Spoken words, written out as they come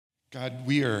God,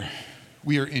 we are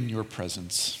in your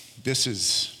presence. This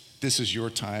is your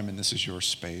time and this is your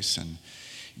space, and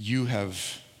you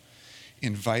have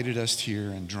invited us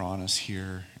here and drawn us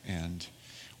here, and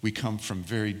we come from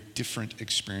very different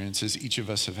experiences. Each of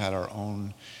us have had our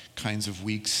own kinds of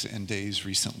weeks and days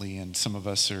recently, and some of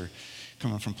us are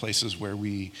coming from places where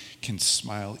we can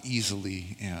smile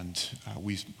easily, and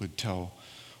we would tell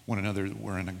one another that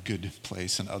we're in a good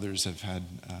place, and others have had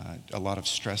a lot of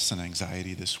stress and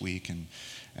anxiety this week, and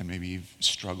maybe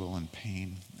struggle and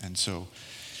pain. And so,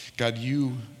 God,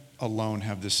 you alone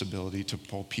have this ability to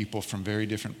pull people from very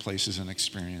different places and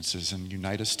experiences and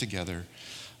unite us together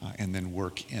and then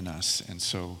work in us. And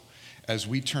so as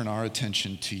we turn our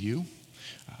attention to you,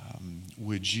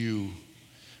 would you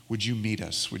meet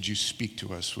us? Would you speak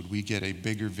to us? Would we get a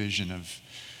bigger vision of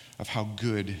how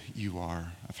good you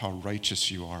are, of how righteous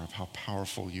you are, of how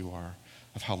powerful you are,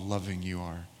 of how loving you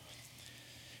are?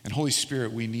 And Holy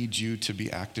Spirit, we need you to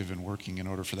be active and working in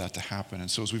order for that to happen. And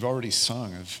so as we've already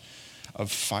sung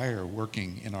of fire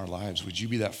working in our lives, would you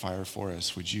be that fire for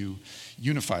us? Would you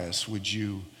unify us? Would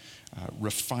you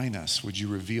refine us? Would you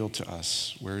reveal to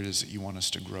us where it is that you want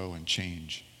us to grow and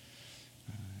change?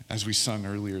 As we sung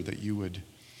earlier, that you would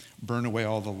burn away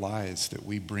all the lies that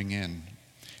we bring in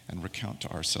and recount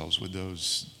to ourselves. Would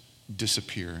those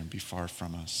disappear and be far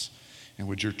from us? And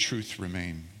would your truth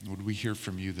remain? Would we hear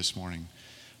from you this morning,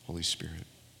 Holy Spirit?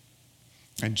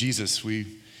 And Jesus,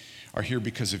 we are here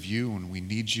because of you, and we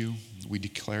need you. We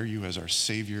declare you as our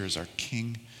Savior, as our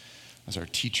King, as our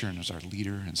teacher, and as our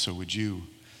leader. And so would you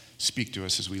speak to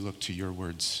us as we look to your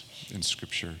words in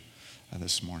Scripture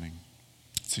this morning.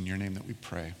 It's in your name that we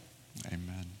pray.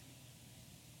 Amen.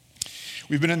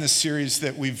 We've been in this series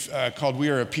that we've called We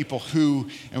Are a People Who,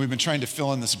 and we've been trying to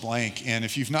fill in this blank. And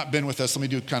if you've not been with us, let me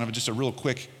do kind of just a real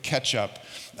quick catch up.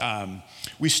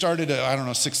 We started,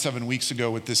 6-7 weeks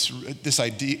ago with this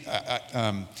idea,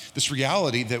 this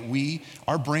reality that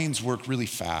our brains work really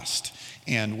fast.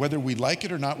 And whether we like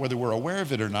it or not, whether we're aware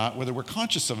of it or not, whether we're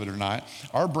conscious of it or not,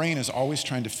 our brain is always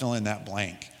trying to fill in that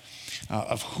blank.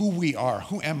 Of who we are.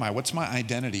 Who am I? What's my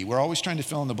identity? We're always trying to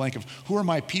fill in the blank of who are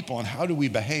my people and how do we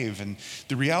behave? And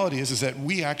the reality is that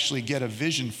we actually get a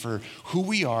vision for who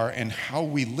we are and how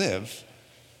we live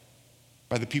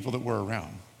by the people that we're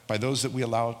around, by those that we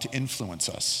allow to influence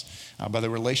us, by the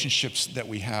relationships that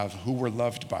we have, who we're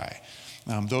loved by.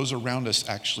 Those around us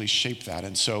actually shape that.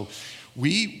 And so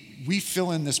we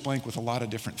fill in this blank with a lot of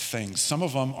different things. Some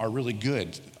of them are really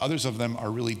good. Others of them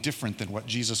are really different than what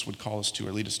Jesus would call us to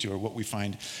or lead us to or what we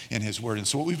find in his word. And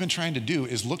so what we've been trying to do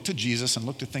is look to Jesus and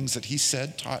look to things that he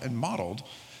said, taught, and modeled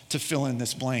to fill in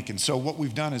this blank. And so what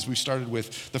we've done is we've started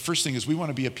with, the first thing is we want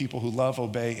to be a people who love,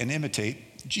 obey, and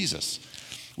imitate Jesus.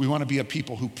 We want to be a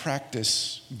people who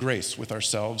practice grace with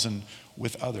ourselves and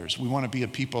with others. We want to be a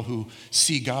people who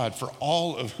see God for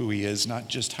all of who he is, not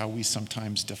just how we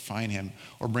sometimes define him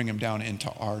or bring him down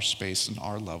into our space and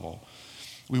our level.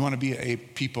 We want to be a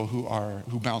people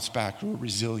who bounce back, who are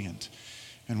resilient.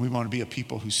 And we want to be a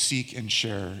people who seek and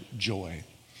share joy.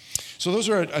 So those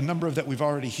are a number of that we've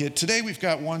already hit. Today we've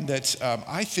got one that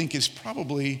I think is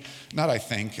probably,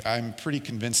 I'm pretty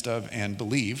convinced of and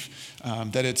believe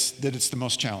that it's the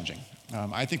most challenging.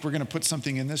 I think we're going to put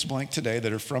something in this blank today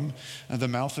that are from the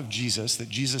mouth of Jesus, that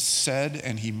Jesus said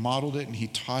and he modeled it and he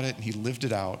taught it and he lived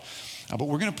it out. But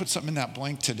we're going to put something in that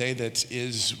blank today that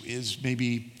is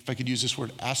maybe, if I could use this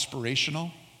word,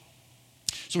 aspirational.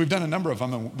 So we've done a number of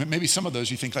them, and maybe some of those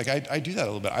you think, like, I do that a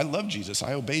little bit. I love Jesus.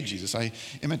 I obey Jesus. I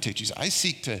imitate Jesus. I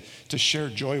seek to share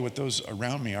joy with those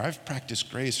around me, or I've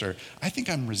practiced grace, or I think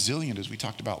I'm resilient, as we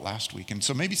talked about last week. And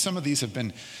so maybe some of these have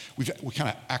been, we kind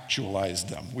of actualized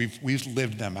them. We've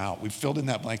lived them out. We've filled in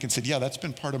that blank and said, yeah, that's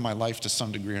been part of my life to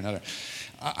some degree or another.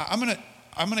 I'm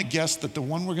gonna guess that the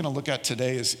one we're gonna look at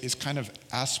today is kind of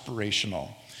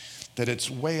aspirational, that it's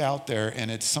way out there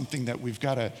and it's something that we've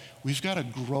got to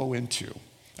grow into.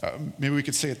 Maybe we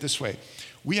could say it this way.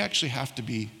 We actually have to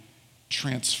be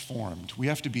transformed. We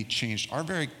have to be changed. Our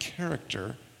very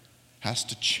character has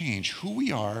to change. Who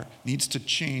we are needs to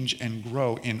change and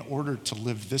grow in order to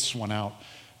live this one out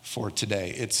for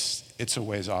today. It's a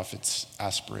ways off. It's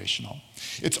aspirational.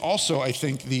 It's also, I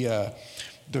think, the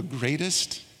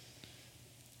greatest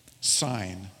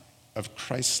sign of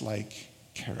Christ-like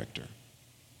character.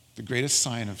 The greatest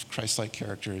sign of Christ-like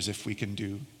character is if we can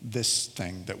do this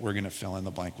thing that we're going to fill in the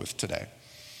blank with today.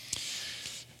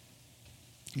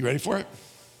 You ready for it?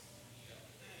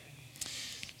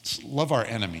 Let's love our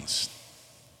enemies.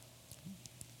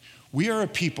 We are a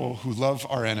people who love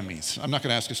our enemies. I'm not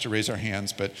going to ask us to raise our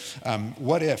hands, but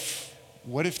what if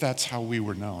that's how we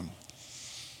were known?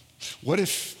 What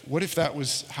if that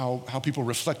was how people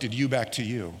reflected you back to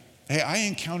you? Hey, I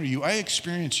encounter you, I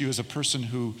experience you as a person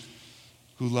who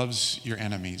loves your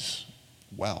enemies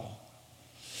well.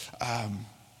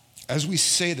 As we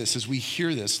say this, as we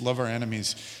hear this, love our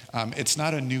enemies, it's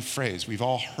not a new phrase. We've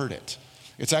all heard it.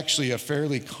 It's actually a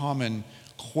fairly common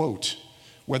quote,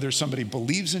 whether somebody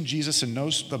believes in Jesus and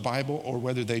knows the Bible or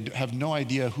whether they have no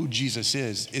idea who Jesus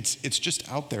is. It's just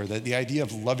out there that the idea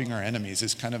of loving our enemies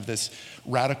is kind of this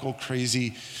radical,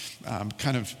 crazy,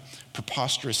 kind of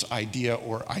preposterous idea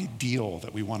or ideal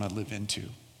that we want to live into.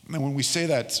 And when we say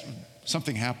that,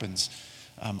 something happens.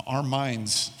 Our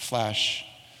minds flash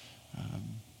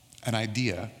an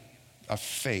idea, a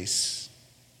face,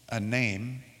 a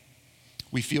name.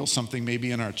 We feel something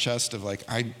maybe in our chest of like,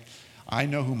 I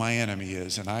know who my enemy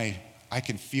is, and I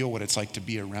can feel what it's like to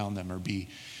be around them or be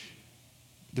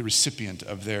the recipient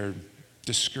of their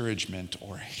discouragement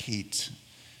or hate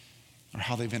or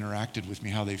how they've interacted with me,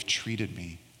 how they've treated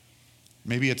me.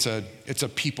 Maybe it's a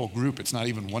people group. It's not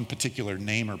even one particular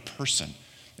name or person.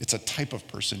 It's a type of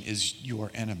person is your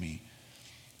enemy.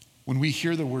 When we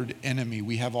hear the word enemy,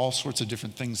 we have all sorts of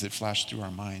different things that flash through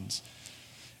our minds.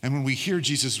 And when we hear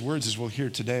Jesus' words, as we'll hear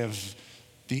today, of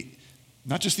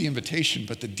not just the invitation,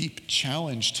 but the deep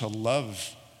challenge to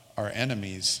love our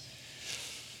enemies,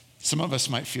 some of us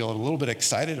might feel a little bit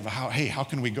excited about how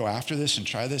can we go after this and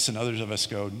try this? And others of us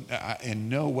go, in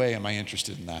no way am I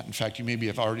interested in that. In fact, you maybe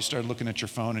have already started looking at your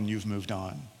phone and you've moved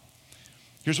on.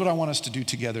 Here's what I want us to do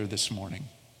together this morning.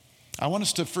 I want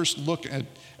us to first look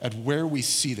at where we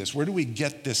see this. Where do we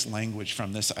get this language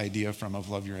from, this idea from of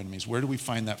love your enemies? Where do we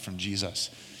find that from Jesus?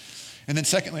 And then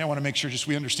secondly, I want to make sure just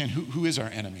we understand who is our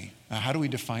enemy. How do we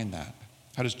define that?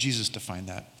 How does Jesus define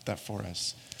that for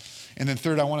us? And then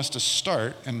third, I want us to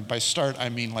start, and by start, I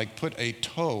mean like put a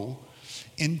toe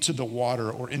into the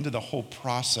water or into the whole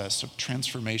process of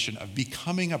transformation of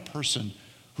becoming a person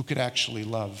who could actually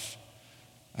love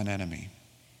an enemy.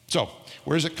 So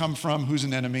where does it come from? Who's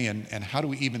an enemy? And how do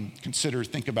we even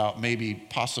think about maybe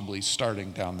possibly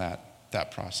starting down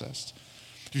that process?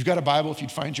 If you've got a Bible, if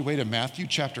you'd find your way to Matthew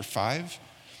chapter 5,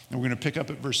 and we're going to pick up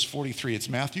at verse 43. It's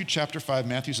Matthew chapter 5.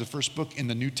 Matthew's the first book in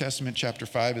the New Testament. Chapter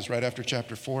 5 is right after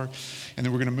chapter 4. And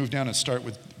then we're going to move down and start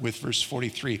with verse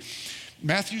 43.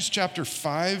 Matthew's chapter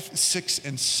 5, 6,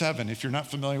 and 7. If you're not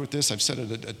familiar with this, I've said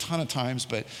it a ton of times,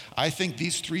 but I think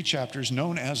these three chapters,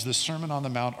 known as the Sermon on the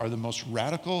Mount, are the most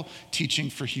radical teaching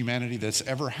for humanity that's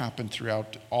ever happened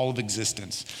throughout all of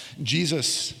existence.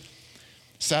 Jesus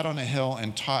sat on a hill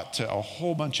and taught to a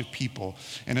whole bunch of people.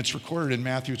 And it's recorded in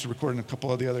Matthew, it's recorded in a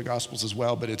couple of the other Gospels as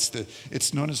well, but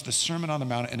it's known as the Sermon on the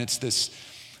Mount, and it's this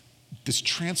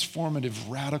transformative,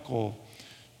 radical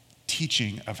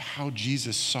teaching of how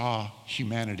Jesus saw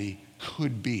humanity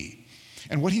could be.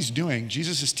 And what he's doing,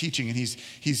 Jesus is teaching, and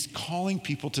he's calling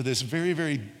people to this very,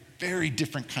 very, very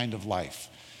different kind of life,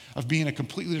 of being a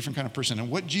completely different kind of person.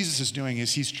 And what Jesus is doing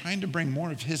is he's trying to bring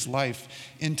more of his life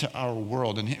into our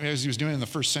world. And as he was doing in the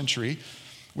first century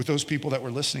with those people that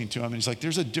were listening to him, and he's like,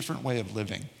 there's a different way of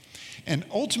living. And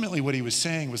ultimately what he was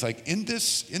saying was like, in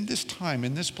this time,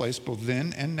 in this place, both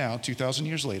then and now, 2,000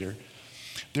 years later,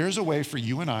 there's a way for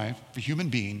you and I, for human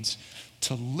beings,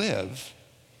 to live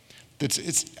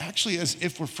it's actually as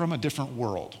if we're from a different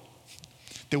world.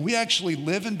 That we actually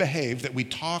live and behave, that we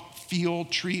talk, feel,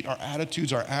 treat, our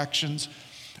attitudes, our actions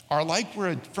are like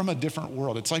we're from a different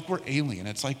world. It's like we're alien.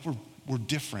 It's like we're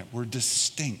different. We're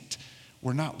distinct.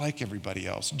 We're not like everybody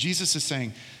else. Jesus is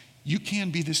saying, you can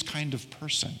be this kind of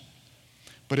person,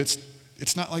 but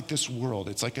it's not like this world.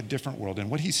 It's like a different world.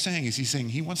 And what he's saying is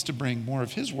he wants to bring more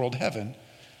of his world, heaven,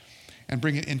 and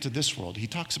bring it into this world. He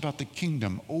talks about the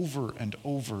kingdom over and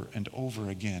over and over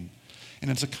again. And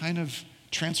it's a kind of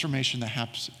transformation that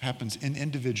happens in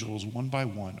individuals one by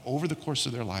one over the course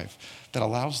of their life that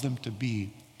allows them to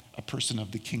be a person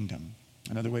of the kingdom.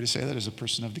 Another way to say that is a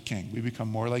person of the king. We become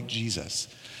more like Jesus.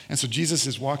 And so Jesus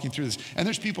is walking through this, and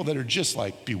there's people that are just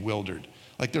like bewildered.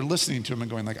 Like they're listening to him and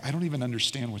going like, I don't even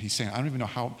understand what he's saying. I don't even know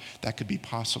how that could be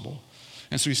possible.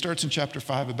 And so he starts in chapter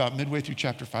 5, about midway through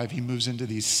chapter 5, he moves into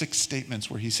these 6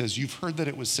 statements where he says, you've heard that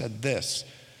it was said this,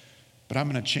 but I'm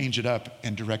going to change it up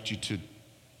and direct you to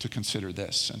consider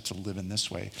this and to live in this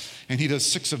way. And he does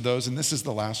 6 of those, and this is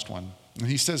the last one. And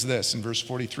he says this in verse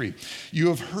 43, you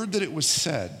have heard that it was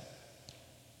said,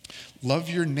 love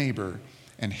your neighbor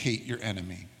and hate your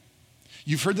enemy.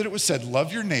 You've heard that it was said,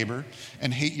 love your neighbor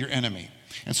and hate your enemy.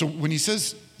 And so when he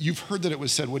says, you've heard that it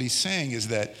was said, what he's saying is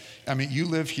that, you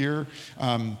live here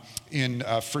in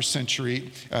first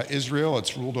century Israel.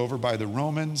 It's ruled over by the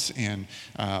Romans, and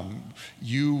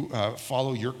you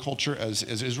follow your culture as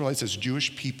Israelites, as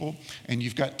Jewish people, and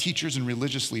you've got teachers and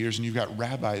religious leaders, and you've got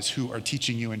rabbis who are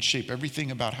teaching you and shape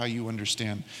everything about how you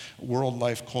understand world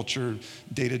life, culture,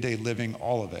 day-to-day living,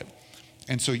 all of it.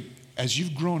 And so as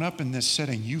you've grown up in this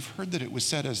setting, you've heard that it was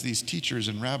said as these teachers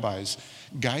and rabbis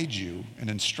guide you and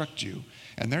instruct you.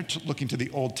 And they're looking to the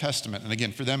Old Testament. And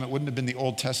again, for them, it wouldn't have been the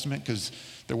Old Testament because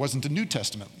there wasn't a New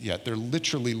Testament yet. They're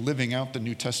literally living out the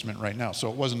New Testament right now. So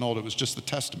it wasn't old, it was just the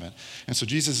Testament. And so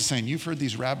Jesus is saying, you've heard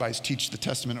these rabbis teach the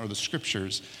Testament or the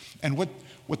scriptures. And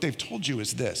what they've told you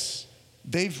is this.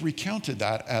 They've recounted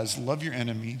that as love your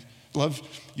enemy, love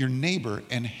your neighbor,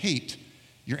 and hate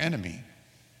your enemy.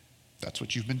 That's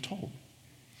what you've been told.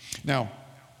 Now,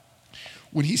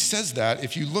 when he says that,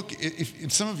 if you look, if in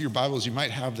some of your Bibles, you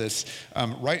might have this,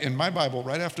 right in my Bible,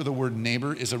 right after the word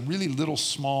neighbor is a really little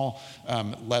small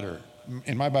letter.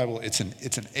 In my Bible, it's an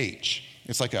H.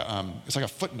 It's like a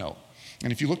footnote.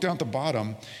 And if you look down at the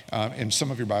bottom, in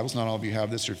some of your Bibles, not all of you have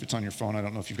this, or if it's on your phone, I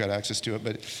don't know if you've got access to it,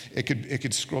 but it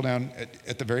could scroll down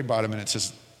at the very bottom, and it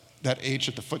says, that H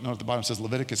at the footnote at the bottom says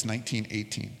Leviticus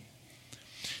 19:18.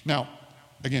 Now,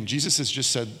 again, Jesus has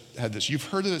just had this. You've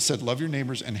heard that it said, love your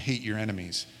neighbors and hate your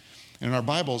enemies. And in our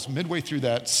Bibles, midway through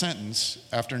that sentence,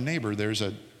 after neighbor, there's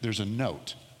a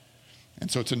note.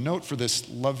 And so it's a note for this,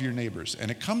 love your neighbors. And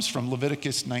it comes from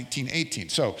Leviticus 19:18.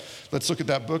 So let's look at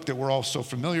that book that we're all so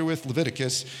familiar with,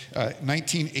 Leviticus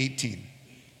 19:18.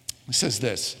 It says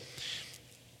this,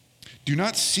 do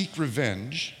not seek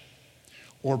revenge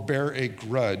or bear a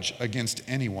grudge against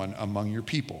anyone among your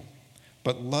people,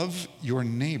 but love your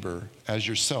neighbor as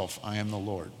yourself. I am the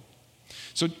Lord.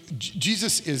 So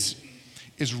Jesus is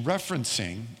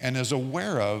referencing and is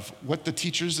aware of what the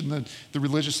teachers and the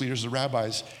religious leaders, the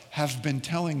rabbis, have been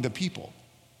telling the people.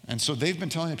 And so they've been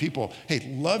telling the people,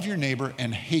 hey, love your neighbor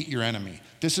and hate your enemy.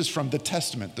 This is from the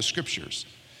Testament, the scriptures.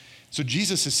 So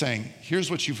Jesus is saying, here's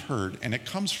what you've heard, and it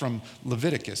comes from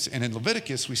Leviticus. And in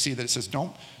Leviticus, we see that it says,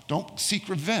 don't seek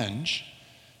revenge,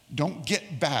 don't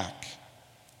get back.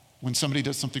 When somebody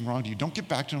does something wrong to you, don't get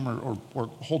back to them or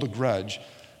hold a grudge,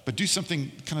 but do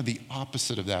something kind of the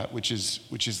opposite of that, which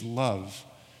is love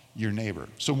your neighbor.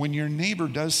 So when your neighbor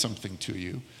does something to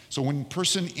you, so when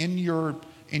person in your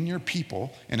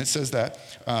people, and it says that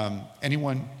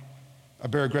anyone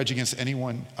bear a grudge against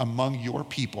anyone among your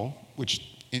people,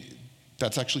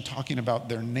 that's actually talking about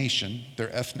their nation,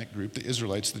 their ethnic group, the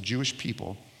Israelites, the Jewish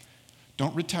people,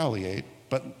 don't retaliate.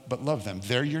 But love them.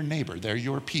 They're your neighbor. They're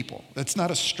your people. That's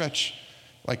not a stretch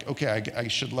like, okay, I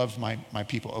should love my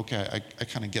people. Okay, I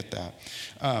kind of get that.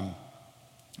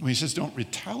 When he says don't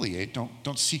retaliate,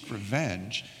 don't seek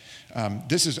revenge,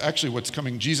 this is actually what's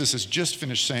coming. Jesus has just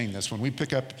finished saying this. When we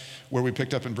pick up where we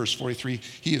picked up in verse 43,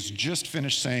 he has just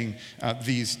finished saying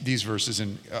these verses,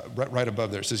 and right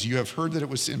above there it says, you have heard that it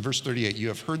was, in verse 38, you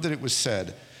have heard that it was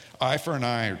said, eye for an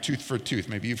eye or tooth for a tooth.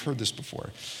 Maybe you've heard this before.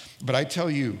 But I tell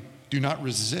you, do not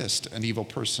resist an evil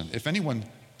person. If anyone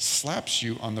slaps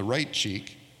you on the right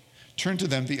cheek, turn to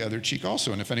them the other cheek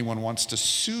also. And if anyone wants to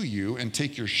sue you and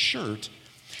take your shirt,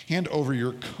 hand over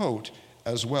your coat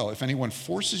as well. If anyone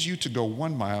forces you to go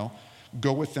 1 mile,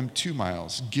 go with them 2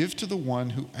 miles. Give to the one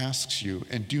who asks you,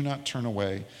 and do not turn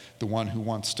away the one who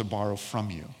wants to borrow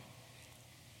from you.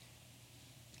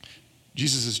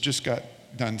 Jesus has just got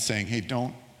done saying, hey,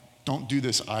 don't do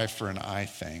this eye for an eye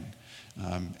thing.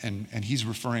 And he's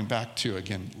referring back to,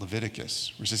 again,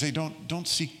 Leviticus, where he says, hey, don't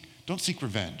seek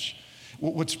revenge.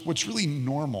 What's really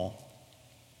normal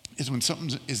is when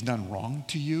something is done wrong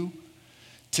to you,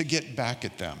 to get back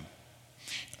at them.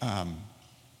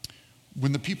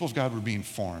 When the people of God were being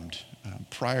formed,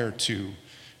 prior to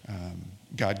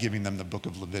God giving them the book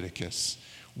of Leviticus,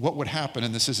 what would happen,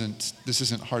 and this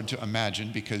isn't hard to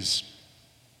imagine because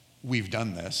we've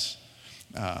done this.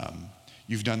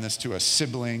 You've done this to a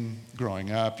sibling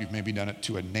growing up. You've maybe done it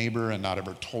to a neighbor and not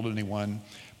ever told anyone.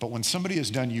 But when somebody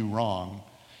has done you wrong,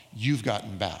 you've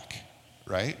gotten back,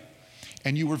 right?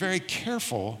 And you were very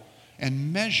careful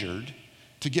and measured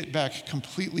to get back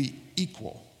completely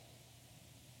equal,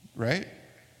 right?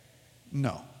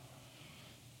 No.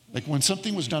 Like when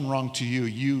something was done wrong to you,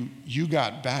 you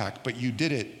got back, but you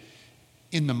did it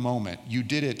in the moment. You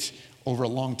did it over a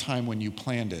long time when you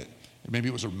planned it. Maybe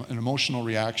it was an emotional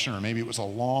reaction, or maybe it was a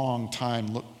long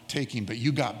time taking, but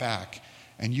you got back,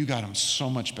 and you got them so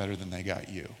much better than they got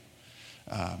you.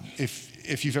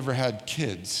 If you've ever had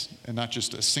kids, and not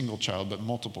just a single child, but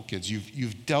multiple kids,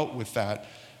 you've dealt with that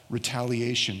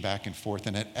retaliation back and forth,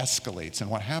 and it escalates. And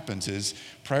what happens is,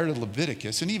 prior to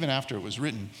Leviticus, and even after it was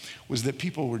written, was that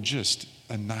people were just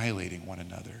annihilating one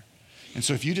another. And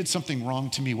so if you did something wrong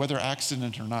to me, whether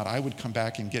accident or not, I would come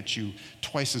back and get you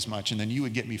twice as much, and then you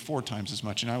would get me 4 times as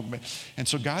much. And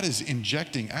so God is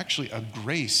injecting actually a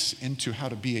grace into how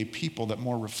to be a people that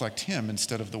more reflect him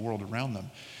instead of the world around them.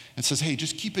 And says, hey,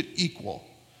 just keep it equal.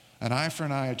 An eye for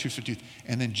an eye, a tooth for a tooth.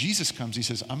 And then Jesus comes, he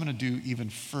says, I'm gonna do even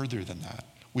further than that.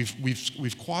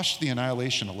 We've quashed the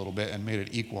annihilation a little bit and made it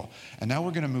equal. And now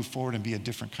we're gonna move forward and be a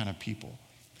different kind of people.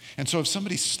 And so if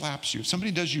somebody slaps you, if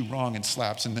somebody does you wrong and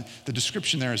slaps, and the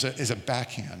description there is a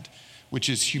backhand, which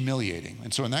is humiliating.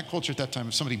 And so in that culture at that time,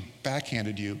 if somebody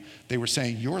backhanded you, they were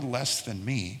saying, you're less than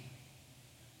me,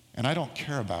 and I don't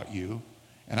care about you,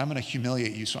 and I'm gonna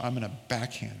humiliate you, so I'm gonna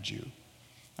backhand you.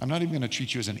 I'm not even gonna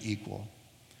treat you as an equal.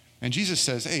 And Jesus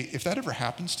says, hey, if that ever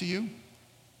happens to you,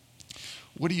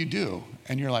 what do you do?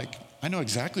 And you're like, I know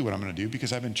exactly what I'm gonna do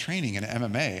because I've been training in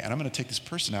MMA, and I'm gonna take this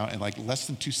person out in like less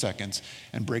than 2 seconds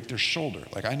and break their shoulder.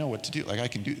 Like, I know what to do, like I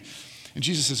can do. And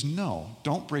Jesus says, no,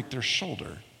 don't break their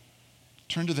shoulder.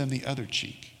 Turn to them the other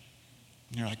cheek.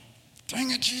 And you're like,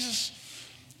 dang it, Jesus.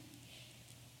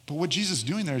 But what Jesus is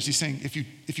doing there is he's saying, if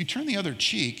you turn the other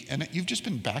cheek and you've just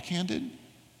been backhanded,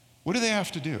 what do they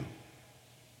have to do?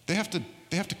 They have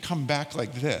to come back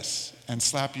like this and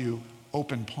slap you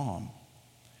open palm.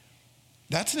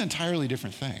 That's an entirely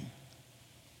different thing.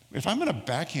 If I'm gonna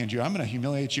backhand you, I'm gonna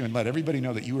humiliate you and let everybody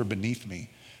know that you are beneath me.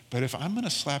 But if I'm gonna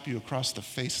slap you across the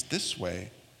face this way,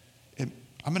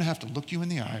 I'm gonna have to look you in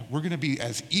the eye. We're gonna be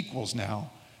as equals now,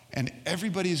 and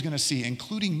everybody is gonna see,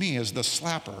 including me as the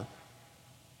slapper,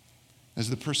 as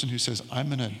the person who says, I'm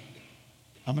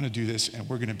gonna do this and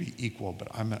we're gonna be equal, but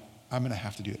I'm gonna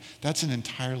have to do it. That's an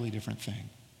entirely different thing.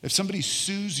 If somebody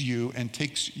sues you and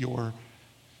takes your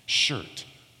shirt,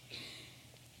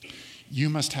 you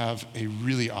must have a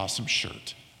really awesome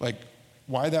shirt. Like,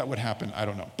 why that would happen, I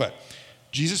don't know. But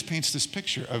Jesus paints this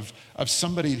picture of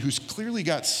somebody who's clearly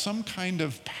got some kind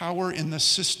of power in the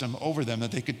system over them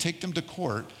that they could take them to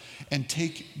court and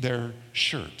take their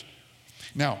shirt.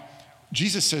 Now,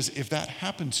 Jesus says, if that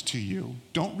happens to you,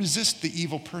 don't resist the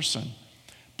evil person,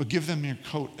 but give them your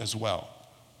coat as well.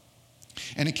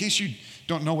 And in case you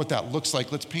don't know what that looks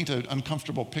like, let's paint an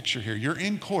uncomfortable picture here. You're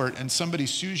in court and somebody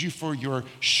sues you for your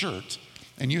shirt,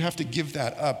 and you have to give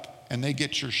that up, and they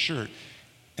get your shirt.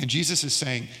 And Jesus is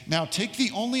saying, now take the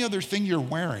only other thing you're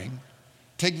wearing,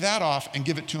 take that off and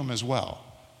give it to them as well.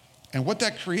 And what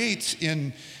that creates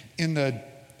in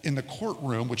the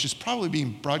courtroom, which is probably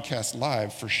being broadcast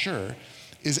live for sure,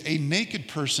 is a naked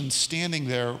person standing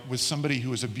there with somebody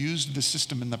who has abused the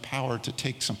system and the power to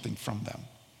take something from them.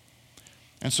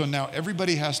 And so now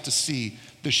everybody has to see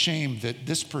the shame that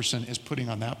this person is putting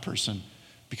on that person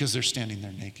because they're standing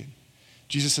there naked.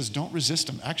 Jesus says, don't resist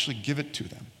them, actually give it to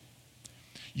them.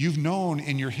 You've known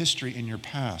in your history, in your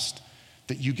past,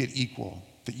 that you get equal,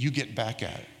 that you get back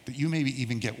at, that you maybe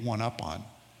even get one up on.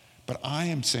 But I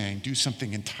am saying, do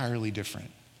something entirely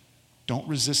different. Don't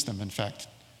resist them. In fact,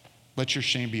 let your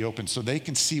shame be open so they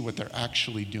can see what they're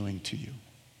actually doing to you.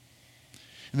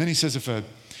 And then he says,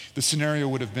 the scenario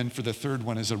would have been for the third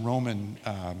one is a Roman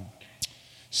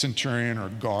centurion or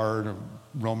guard, or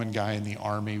Roman guy in the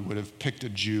army would have picked a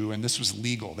Jew, and this was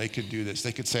legal. They could do this.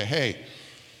 They could say, hey,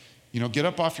 get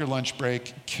up off your lunch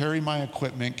break, carry my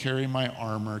equipment, carry my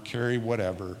armor, carry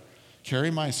whatever, carry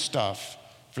my stuff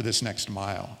for this next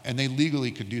mile. And they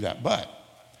legally could do that. But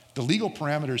the legal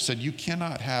parameters said you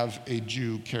cannot have a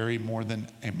Jew carry more than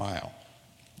a mile.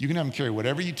 You can have them carry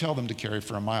whatever you tell them to carry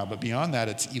for a mile, but beyond that,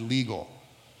 it's illegal.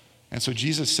 And so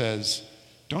Jesus says,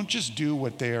 don't just do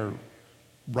what they are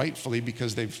rightfully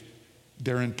because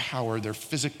they're in power, they're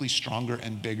physically stronger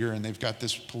and bigger, and they've got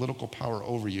this political power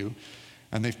over you,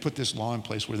 and they've put this law in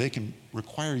place where they can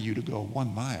require you to go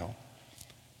 1 mile,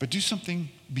 but do something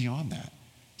beyond that.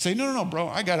 Say, no, bro,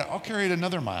 I got it. I'll carry it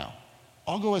another mile.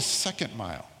 I'll go a 2nd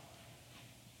mile.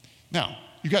 Now,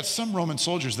 you got some Roman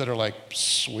soldiers that are like,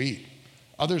 sweet.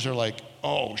 Others are like,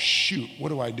 oh, shoot, what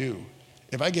do I do?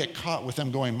 If I get caught with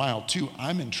them going mile 2,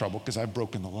 I'm in trouble because I've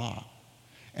broken the law.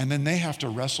 And then they have to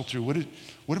wrestle through,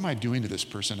 what am I doing to this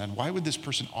person? And why would this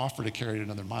person offer to carry it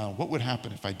another mile? What would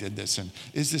happen if I did this? And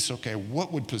is this okay?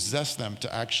 What would possess them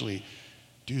to actually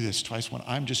do this twice when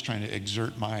I'm just trying to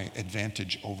exert my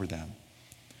advantage over them?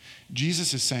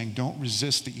 Jesus is saying, don't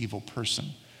resist the evil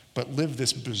person, but live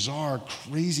this bizarre,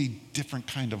 crazy, different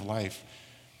kind of life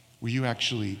where you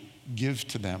actually give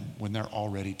to them when they're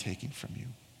already taking from you.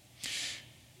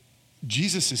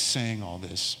 Jesus is saying all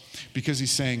this because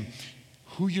he's saying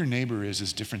who your neighbor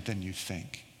is different than you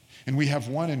think. And we have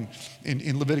one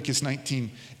in Leviticus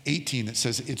 19:18 that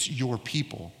says it's your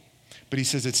people. But he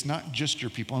says it's not just your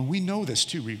people. And we know this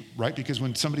too, right? Because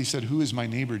when somebody said, who is my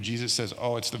neighbor? Jesus says,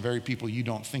 oh, it's the very people you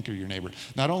don't think are your neighbor.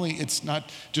 Not only, it's not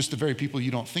just the very people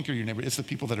you don't think are your neighbor, it's the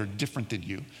people that are different than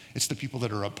you. It's the people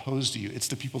that are opposed to you. It's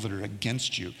the people that are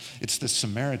against you. It's the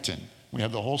Samaritan. We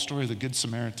have the whole story of the Good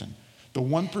Samaritan. The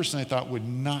one person I thought would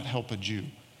not help a Jew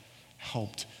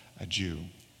helped a Jew.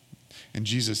 And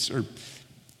Jesus, or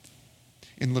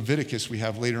in Leviticus, we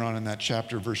have later on in that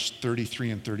chapter, verse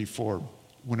 33 and 34,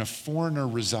 when a foreigner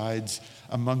resides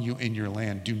among you in your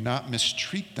land, do not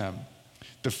mistreat them.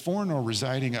 The foreigner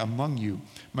residing among you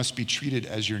must be treated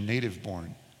as your native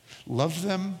born. Love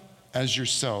them as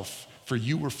yourself, for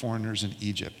you were foreigners in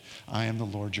Egypt. I am the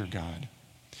Lord your God.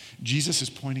 Jesus is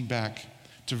pointing back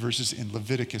to verses in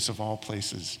Leviticus of all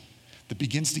places that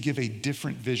begins to give a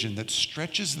different vision, that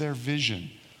stretches their vision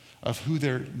of who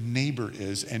their neighbor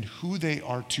is and who they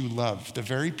are to love. The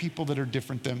very people that are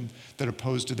different than, that are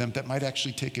opposed to them, that might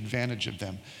actually take advantage of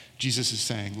them. Jesus is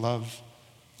saying, love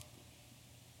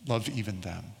even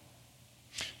them.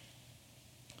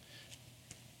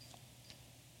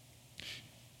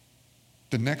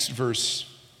 The next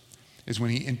verse is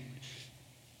when he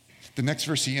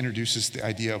introduces the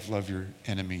idea of love your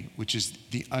enemy, which is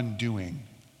the undoing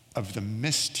of the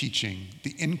misteaching,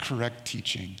 the incorrect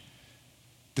teaching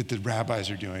that the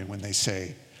rabbis are doing when they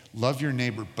say, love your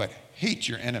neighbor, but hate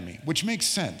your enemy, which makes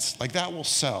sense. Like that will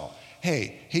sell.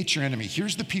 Hey, hate your enemy.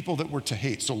 Here's the people that we're to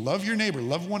hate. So love your neighbor,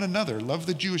 love one another, love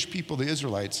the Jewish people, the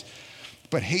Israelites,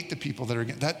 but hate the people that are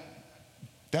against.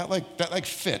 That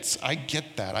fits. I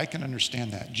get that. I can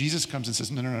understand that. Jesus comes and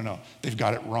says, no. They've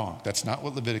got it wrong. That's not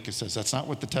what Leviticus says. That's not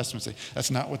what the Testament says.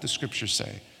 That's not what the scriptures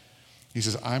say. He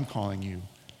says, I'm calling you.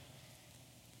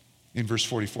 In verse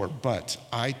 44, but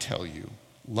I tell you,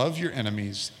 love your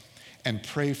enemies and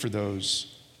pray for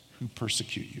those who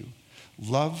persecute you.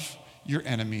 Love your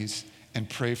enemies and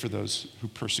pray for those who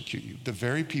persecute you. The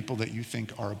very people that you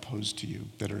think are opposed to you,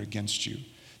 that are against you,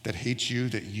 that hate you,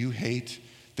 that you hate,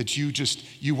 that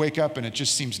you wake up and it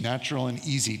just seems natural and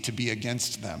easy to be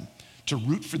against them, to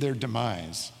root for their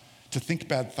demise, to think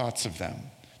bad thoughts of them,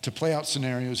 to play out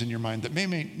scenarios in your mind that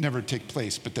may never take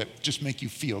place, but that just make you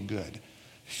feel good.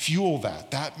 Fuel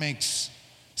that. That makes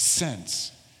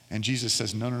sense. And Jesus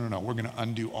says, no, we're going to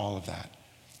undo all of that.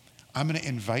 I'm going to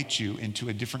invite you into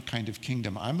a different kind of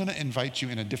kingdom. I'm going to invite you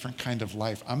in a different kind of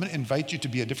life. I'm going to invite you to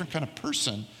be a different kind of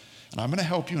person, and I'm going to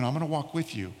help you, and I'm going to walk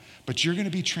with you. But you're going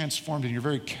to be transformed, and your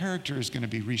very character is going to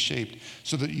be reshaped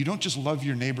so that you don't just love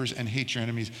your neighbors and hate your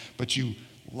enemies, but you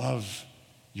love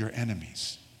your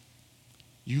enemies.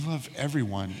 You love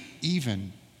everyone,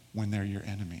 even when they're your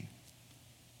enemy.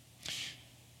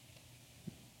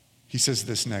 He says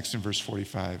this next in verse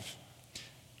 45,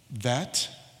 that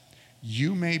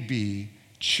you may be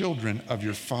children of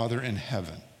your Father in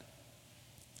heaven.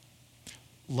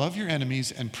 Love your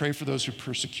enemies and pray for those who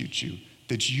persecute you,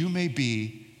 that you may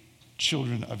be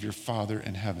children of your Father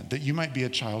in heaven, that you might be a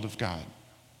child of God.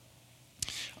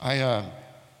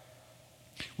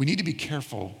 We need to be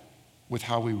careful with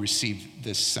how we receive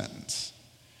this sentence,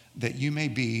 that you may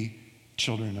be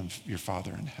children of your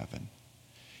Father in heaven.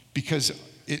 Because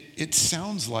it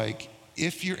sounds like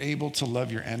if you're able to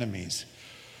love your enemies,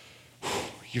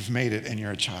 you've made it and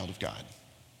you're a child of God.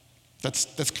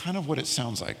 That's kind of what it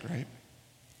sounds like, right?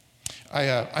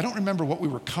 I don't remember what we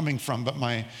were coming from, but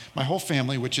my whole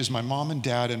family, which is my mom and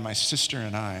dad and my sister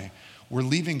and I, were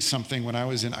leaving something when I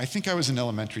think I was in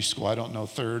elementary school. I don't know,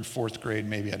 3rd, 4th grade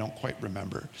maybe, I don't quite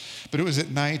remember. But it was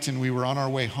at night and we were on our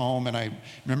way home, and I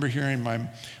remember hearing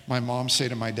my mom say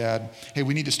to my dad, hey,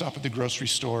 we need to stop at the grocery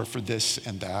store for this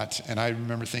and that. And I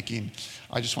remember thinking,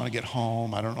 I just want to get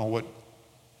home. I don't know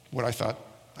what I thought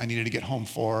I needed to get home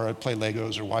for. I'd play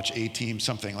Legos or watch A-Team,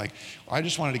 something. Like, I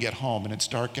just wanted to get home, and it's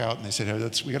dark out, and they said, hey,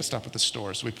 we got to stop at the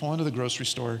store. So we pull into the grocery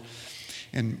store,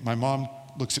 and my mom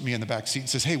looks at me in the back seat and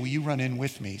says, hey, will you run in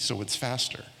with me so it's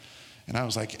faster? And I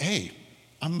was like, hey,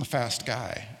 I'm a fast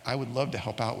guy. I would love to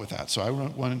help out with that. So I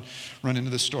run into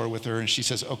the store with her, and she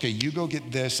says, okay, you go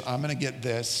get this. I'm going to get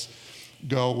this.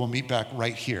 Go. We'll meet back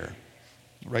right here,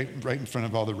 right in front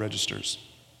of all the registers.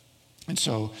 And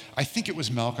so I think it was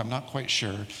milk. I'm not quite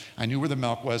sure. I knew where the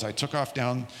milk was. I took off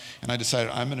down, and I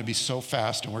decided I'm going to be so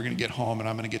fast, and we're going to get home, and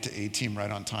I'm going to get to A-Team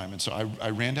right on time. And so I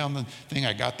ran down the thing.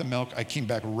 I got the milk. I came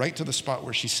back right to the spot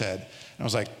where she said, and I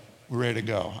was like, we're ready to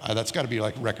go. That's got to be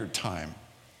like record time.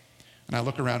 And I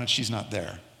look around, and she's not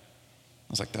there. I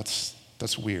was like,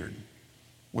 that's weird.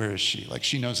 Where is she? Like,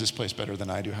 she knows this place better than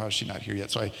I do. How is she not here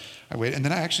yet? So I waited, and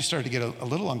then I actually started to get a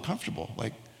little uncomfortable.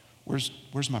 Like,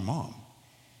 where's my mom?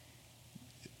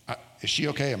 Is she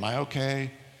okay? Am I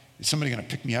okay? Is somebody going to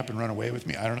pick me up and run away with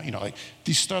me? I don't know. Like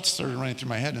these thoughts started running through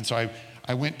my head. And so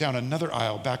I went down another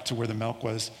aisle back to where the milk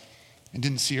was and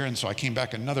didn't see her. And so I came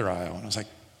back another aisle and I was like,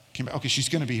 okay, she's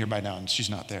going to be here by now, and she's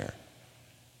not there.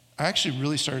 I actually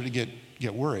really started to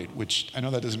get worried, which I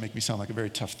know that doesn't make me sound like a very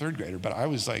tough third grader, but I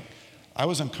was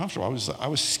uncomfortable. I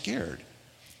was scared.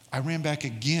 I ran back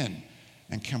again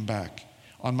and come back.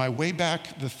 On my way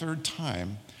back the third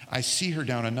time, I see her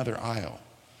down another aisle.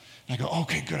 And I go,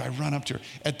 okay, good. I run up to her.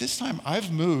 At this time,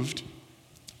 I've moved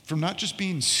from not just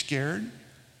being scared,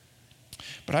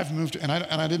 but I've moved, and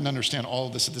I didn't understand all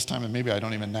of this at this time, and maybe I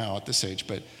don't even now at this age,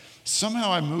 but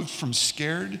somehow I moved from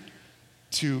scared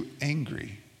to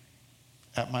angry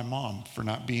at my mom for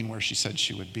not being where she said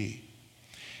she would be.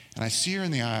 And I see her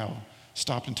in the aisle,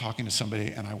 stopped and talking to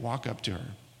somebody, and I walk up to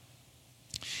her,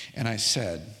 and I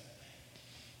said,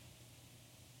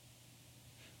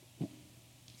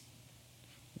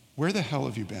 where the hell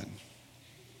have you been?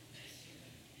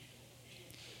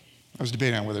 I was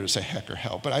debating on whether to say heck or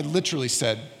hell, but I literally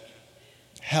said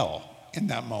hell in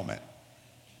that moment.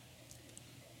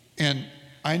 And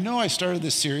I know I started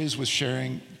this series with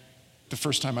sharing the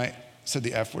first time I said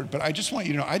the F word, but I just want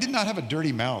you to know, I did not have a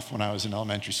dirty mouth when I was in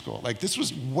elementary school. Like, this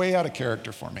was way out of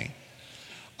character for me.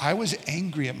 I was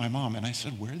angry at my mom, and I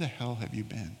said, where the hell have you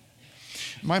been?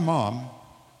 My mom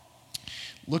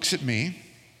looks at me,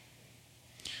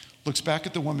 looks back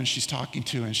at the woman she's talking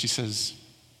to, and she says,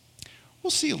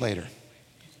 we'll see you later.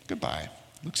 Goodbye.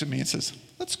 Looks at me and says,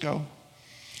 let's go.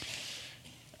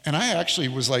 And I actually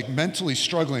was like mentally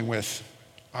struggling with,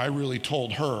 I really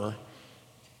told her,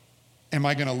 am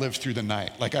I going to live through the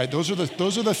night? Like those are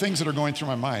the things that are going through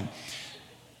my mind.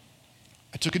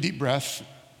 I took a deep breath.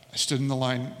 I stood in the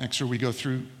line next to her. We go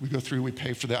through, we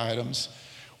pay for the items.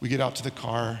 We get out to the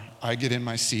car. I get in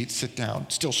my seat, sit down,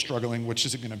 still struggling, which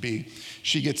is it going to be?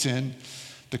 She gets in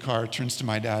the car, turns to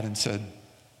my dad and said,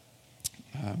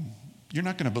 you're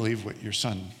not going to believe what your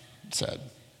son said.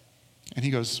 And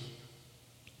he goes,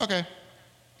 okay.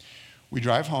 We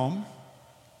drive home.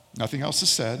 Nothing else is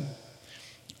said.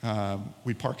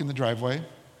 We park in the driveway.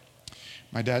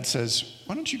 My dad says,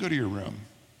 why don't you go to your room?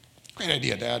 Great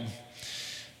idea, Dad.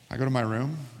 I go to my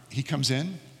room. He comes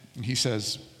in and he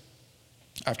says,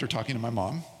 after talking to my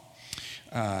mom,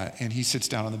 and he sits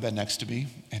down on the bed next to me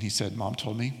and he said, Mom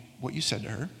told me what you said to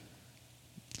her.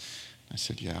 I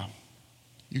said, yeah.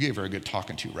 You gave her a good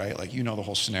talking to, right? Like, you know the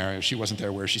whole scenario. She wasn't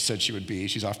there where she said she would be.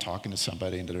 She's off talking to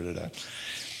somebody and da-da-da-da.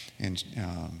 And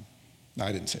no,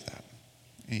 I didn't say that.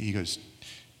 And he goes,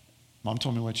 Mom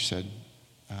told me what you said.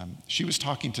 She was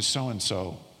talking to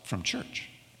so-and-so from church.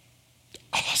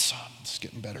 Awesome. It's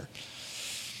getting better.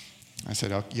 I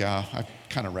said, oh, yeah, I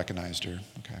kind of recognized her.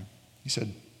 Okay. He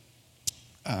said,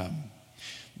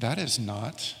 that is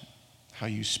not how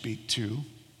you speak to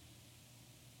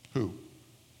who?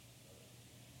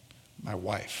 My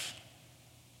wife.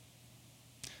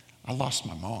 I lost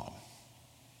my mom.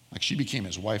 Like, she became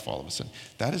his wife all of a sudden.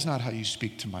 That is not how you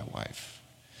speak to my wife.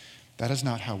 That is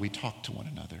not how we talk to one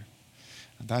another.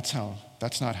 And that's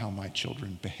not how my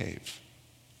children behave,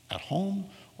 at home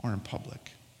or in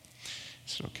public. I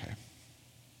said, okay.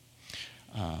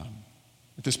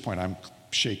 At this point, I'm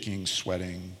shaking,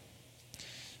 sweating.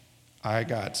 I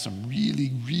got some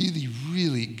really, really,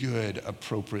 really good,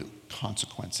 appropriate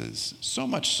consequences. So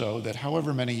much so that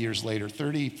however many years later,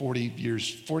 30,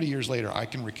 40 years later, I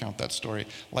can recount that story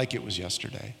like it was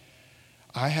yesterday.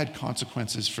 I had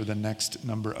consequences for the next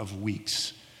number of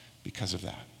weeks because of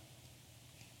that.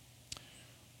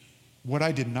 What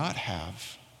I did not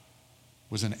have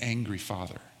was an angry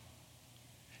father.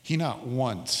 He not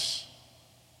once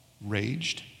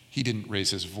raged. He didn't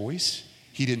raise his voice.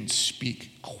 He didn't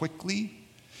speak quickly.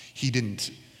 He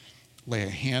didn't lay a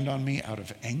hand on me out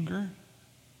of anger.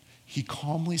 He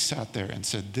calmly sat there and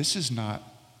said, this is not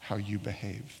how you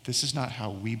behave. This is not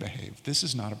how we behave. This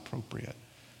is not appropriate.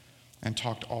 And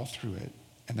talked all through it.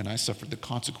 And then I suffered the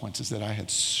consequences that I had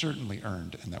certainly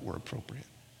earned and that were appropriate.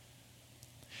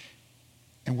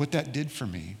 And what that did for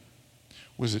me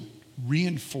was it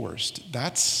reinforced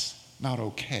that's not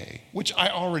okay, which I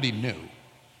already knew.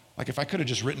 Like, if I could have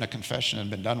just written a confession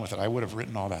and been done with it, I would have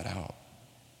written all that out.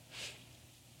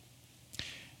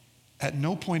 At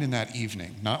no point in that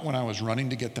evening, not when I was running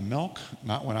to get the milk,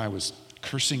 not when I was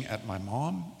cursing at my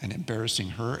mom and embarrassing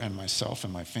her and myself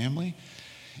and my family,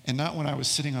 and not when I was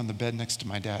sitting on the bed next to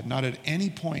my dad, not at any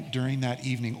point during that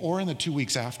evening or in the 2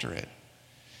 weeks after it,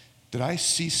 did I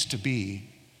cease to be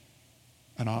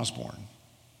an Osborn.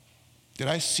 Did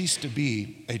I cease to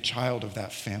be a child of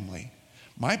that family?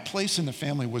 My place in the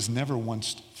family was never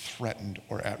once threatened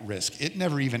or at risk. It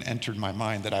never even entered my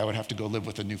mind that I would have to go live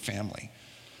with a new family.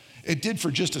 It did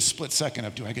for just a split second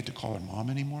of, do I get to call her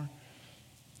mom anymore?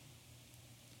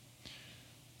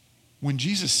 When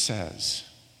Jesus says,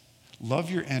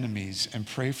 love your enemies and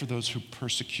pray for those who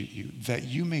persecute you, that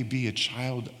you may be a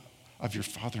child of your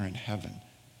Father in heaven,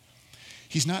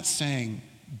 he's not saying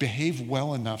behave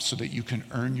well enough so that you can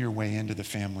earn your way into the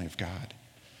family of God.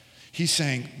 He's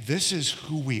saying this is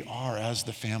who we are as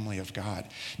the family of God.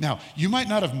 Now, you might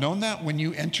not have known that when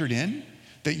you entered in,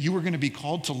 that you were going to be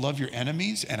called to love your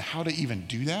enemies and how to even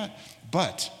do that,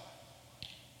 but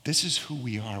this is who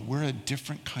we are. We're a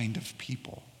different kind of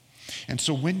people. And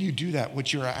so when you do that,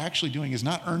 what you're actually doing is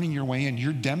not earning your way in,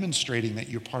 you're demonstrating that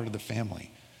you're part of the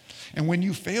family. And when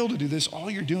you fail to do this,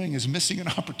 all you're doing is missing an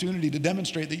opportunity to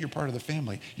demonstrate that you're part of the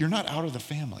family. You're not out of the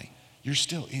family, you're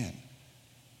still in.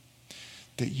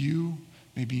 That you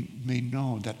may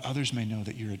know, that others may know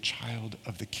that you're a child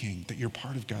of the King, that you're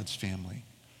part of God's family.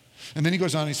 And then he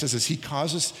goes on and he says this, he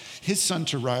causes his sun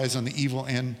to rise on the evil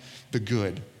and the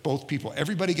good, both people.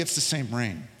 Everybody gets the same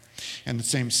rain and the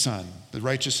same sun, the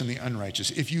righteous and the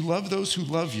unrighteous. If you love those who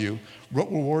love you,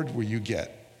 what reward will you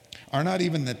get? Are not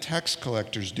even the tax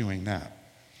collectors doing that?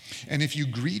 And if you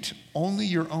greet only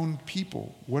your own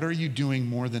people, what are you doing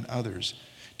more than others?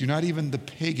 Do not even the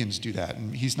pagans do that?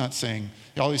 And he's not saying,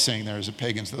 all he's saying there is the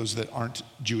pagans, those that aren't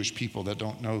Jewish people, that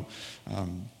don't know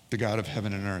the God of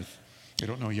heaven and earth. They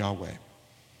don't know Yahweh.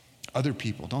 Other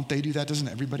people, don't they do that? Doesn't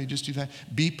everybody just do that?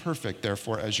 Be perfect,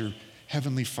 therefore, as your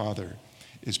heavenly Father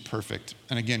is perfect.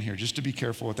 And again here, just to be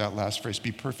careful with that last phrase,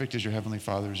 be perfect as your heavenly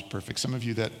Father is perfect. Some of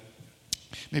you that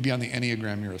maybe on the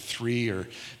Enneagram you're a 3, or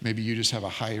maybe you just have a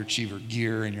high achiever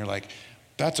gear and you're like,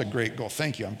 that's a great goal.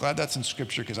 Thank you. I'm glad that's in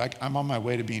Scripture because I'm on my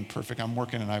way to being perfect. I'm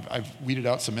working and I've weeded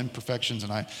out some imperfections,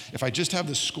 and if I just have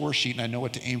the score sheet and I know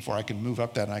what to aim for, I can move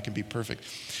up that and I can be perfect.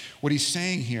 What he's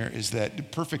saying here is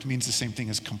that perfect means the same thing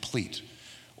as complete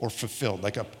or fulfilled.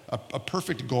 Like a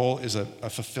perfect goal is a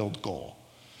fulfilled goal.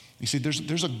 You see,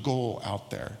 there's a goal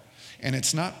out there, and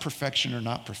it's not perfection or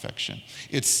not perfection.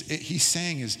 He's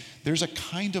saying is there's a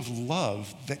kind of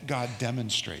love that God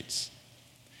demonstrates.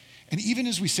 And even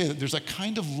as we say that there's a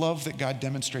kind of love that God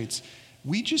demonstrates,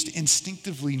 we just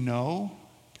instinctively know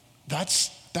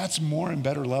that's more and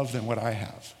better love than what I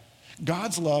have.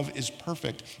 God's love is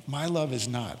perfect. My love is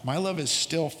not. My love is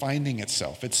still finding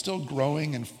itself. It's still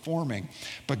growing and forming.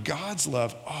 But God's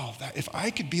love, if I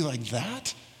could be like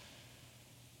that,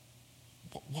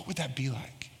 what would that be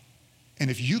like? And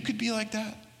if you could be like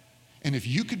that, and if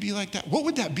you could be like that, what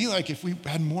would that be like if we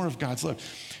had more of God's love?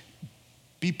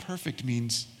 Be perfect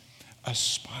means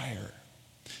aspire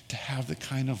to have the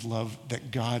kind of love that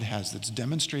God has, that's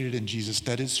demonstrated in Jesus,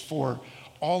 that is for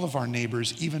all of our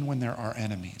neighbors, even when they're our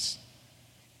enemies.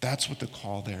 That's what the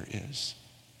call there is.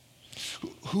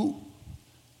 Who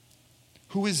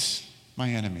is my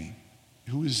enemy?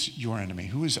 Who is your enemy?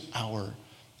 Who is our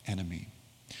enemy?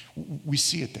 We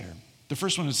see it there. The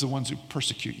first one is the ones who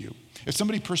persecute you. If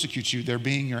somebody persecutes you, they're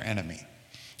being your enemy.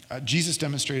 Jesus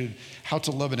demonstrated how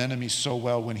to love an enemy so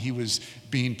well when he was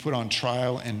being put on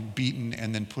trial and beaten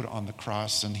and then put on the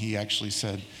cross, and he actually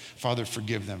said, Father,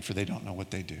 forgive them, for they don't know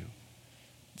what they do.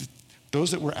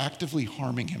 Those that were actively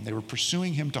harming him, they were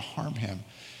pursuing him to harm him,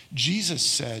 Jesus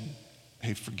said,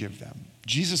 hey, forgive them.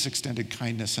 Jesus extended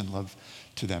kindness and love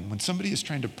to them. When somebody is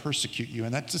trying to persecute you,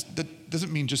 and that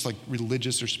doesn't mean just like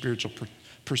religious or spiritual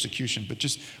persecution, but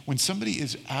just when somebody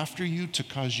is after you to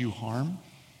cause you harm,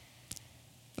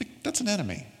 like that's an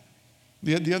enemy.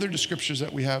 The other descriptions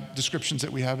that we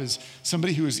have is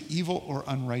somebody who is evil or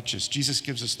unrighteous. Jesus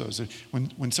gives us those.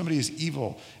 When somebody is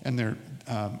evil and they're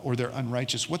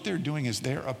unrighteous, what they're doing is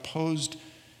they're opposed.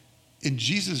 In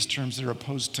Jesus' terms, they're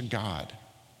opposed to God.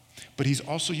 But he's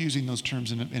also using those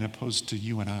terms in opposed to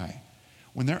you and I.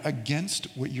 When they're against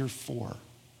what you're for,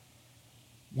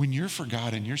 when you're for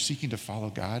God and you're seeking to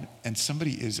follow God, and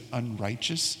somebody is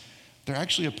unrighteous, they're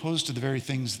actually opposed to the very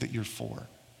things that you're for.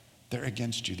 They're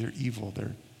against you. They're evil.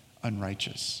 They're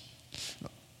unrighteous.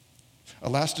 A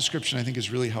last description I think is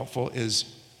really helpful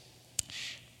is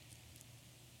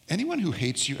anyone who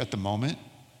hates you at the moment,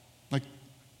 like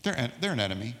they're an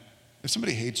enemy. If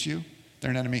somebody hates you,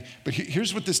 they're an enemy. But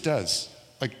here's what this does.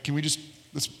 Like, can we just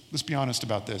let's be honest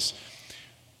about this.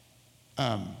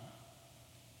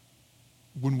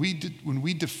 When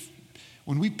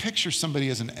we picture somebody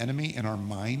as an enemy in our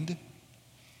mind,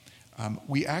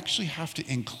 we actually have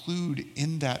to include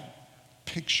in that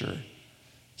picture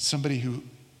somebody who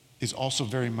is also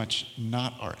very much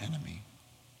not our enemy.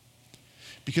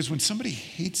 Because when somebody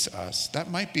hates us,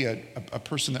 that might be a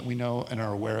person that we know and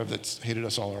are aware of that's hated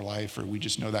us all our life, or we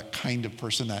just know that kind of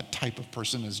person, that type of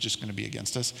person is just going to be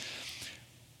against us.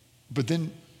 But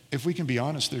then, if we can be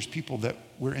honest, there's people that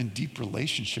we're in deep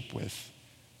relationship with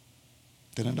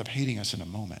that end up hating us in a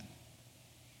moment.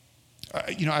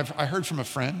 I heard from a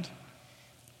friend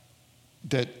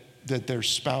that their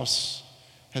spouse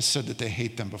has said that they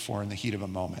hate them before in the heat of a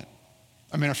moment.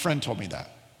 I mean, a friend told me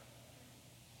that.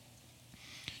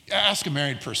 Ask a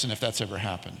married person if that's ever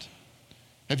happened.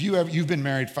 You've been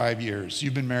married 5 years,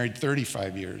 you've been married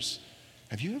 35 years.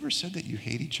 Have you ever said that you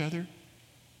hate each other?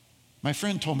 My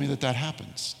friend told me that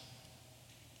happens.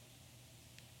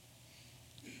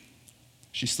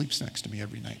 She sleeps next to me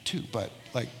every night too, but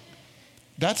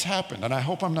that's happened, and I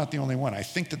hope I'm not the only one. I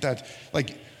think that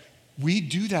we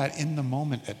do that in the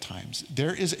moment at times.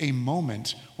 There is a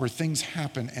moment where things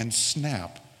happen and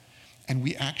snap, and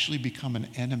we actually become an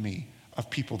enemy of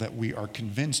people that we are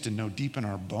convinced and know deep in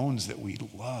our bones that we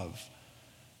love.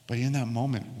 But in that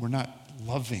moment, we're not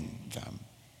loving them.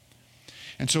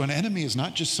 And so an enemy is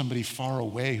not just somebody far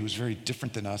away who's very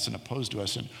different than us and opposed to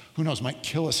us and who knows, might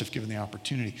kill us if given the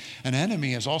opportunity. An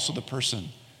enemy is also the person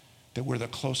that we're the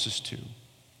closest to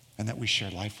and that we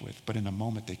share life with. But in a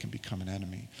moment, they can become an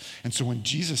enemy. And so when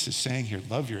Jesus is saying here,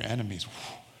 love your enemies,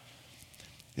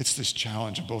 it's this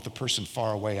challenge of both the person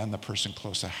far away and the person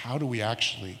closer. How do we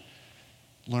actually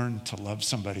learn to love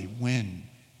somebody when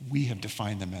we have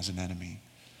defined them as an enemy?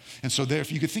 And so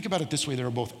if you could think about it this way, there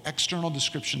are both external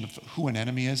descriptions of who an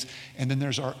enemy is, and then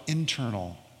there's our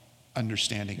internal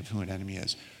understanding of who an enemy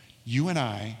is. You and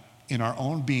I, in our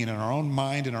own being, in our own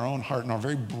mind, in our own heart, in our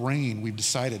very brain, we've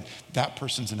decided that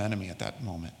person's an enemy at that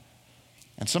moment.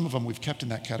 And some of them we've kept in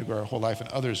that category our whole life, and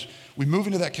others, we move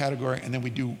into that category and then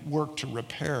we do work to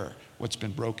repair what's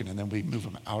been broken, and then we move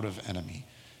them out of enemy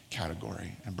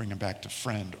category and bring them back to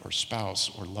friend or spouse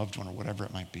or loved one or whatever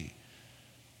it might be.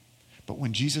 But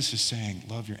when Jesus is saying,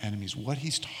 love your enemies, what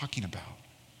he's talking about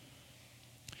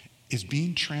is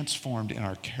being transformed in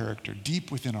our character,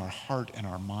 deep within our heart and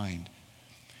our mind,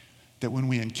 that when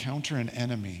we encounter an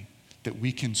enemy, that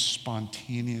we can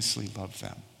spontaneously love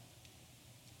them.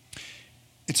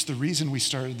 It's the reason we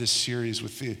started this series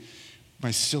with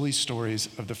my silly stories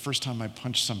of the first time I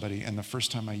punched somebody and the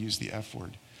first time I used the F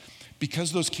word.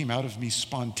 Because those came out of me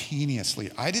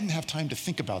spontaneously. I didn't have time to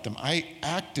think about them. I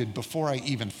acted before I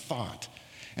even thought.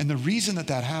 And the reason that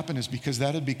happened is because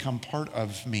that had become part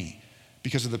of me,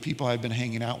 because of the people I've been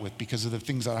hanging out with, because of the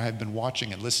things that I had been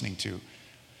watching and listening to.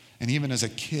 And even as a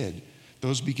kid,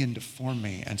 those begin to form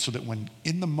me. And so that when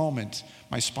in the moment,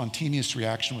 my spontaneous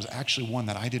reaction was actually one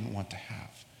that I didn't want to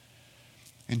have.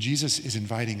 And Jesus is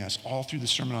inviting us all through the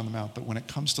Sermon on the Mount that when it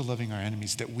comes to loving our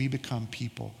enemies, that we become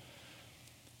people.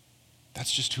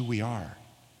 That's just who we are.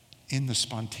 In the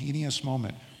spontaneous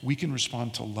moment, we can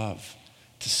respond to love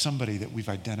to somebody that we've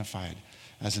identified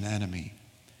as an enemy.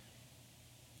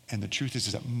 And the truth is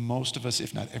that most of us,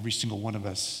 if not every single one of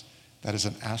us, that is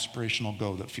an aspirational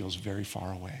goal that feels very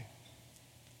far away.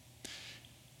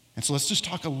 And so let's just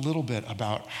talk a little bit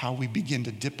about how we begin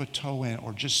to dip a toe in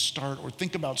or just start or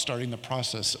think about starting the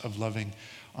process of loving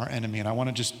our enemy. And I want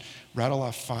to just rattle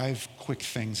off 5 quick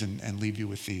things and leave you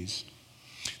with these.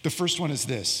 The first one is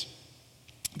this,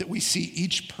 that we see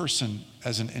each person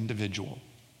as an individual.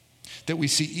 That we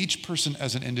see each person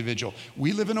as an individual.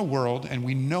 We live in a world, and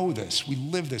we know this, we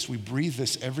live this, we breathe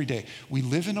this every day. We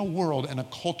live in a world and a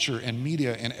culture and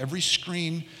media, and every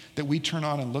screen that we turn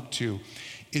on and look to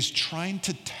is trying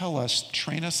to tell us,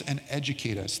 train us, and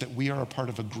educate us that we are a part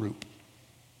of a group.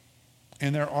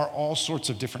 And there are all sorts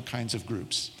of different kinds of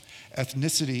groups.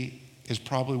 Ethnicity is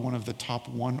probably one of the top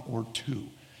 1 or 2.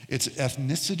 It's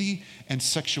ethnicity and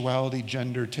sexuality,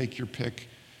 gender, take your pick.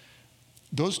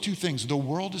 Those 2 things, the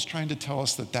world is trying to tell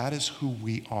us that is who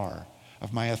we are.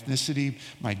 Of my ethnicity,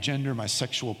 my gender, my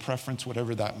sexual preference,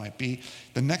 whatever that might be.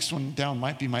 The next one down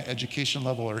might be my education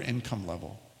level or income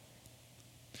level.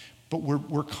 But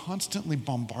we're constantly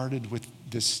bombarded with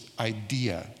this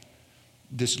idea,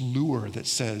 this lure that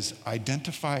says,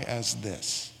 identify as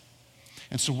this.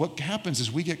 And so what happens is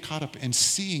we get caught up in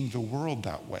seeing the world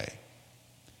that way.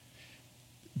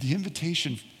 The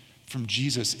invitation from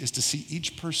Jesus is to see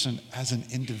each person as an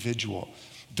individual.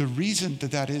 The reason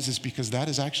that is because that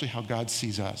is actually how God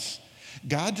sees us.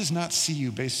 God does not see you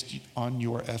based on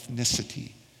your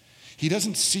ethnicity. He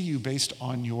doesn't see you based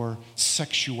on your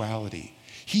sexuality.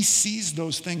 He sees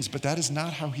those things, but that is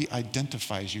not how he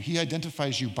identifies you. He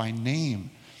identifies you by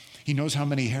name. He knows how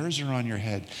many hairs are on your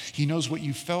head. He knows what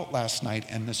you felt last night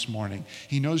and this morning.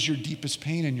 He knows your deepest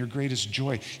pain and your greatest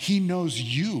joy. He knows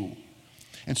you.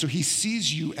 And so he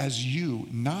sees you,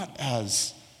 not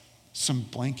as some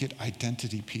blanket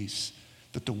identity piece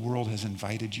that the world has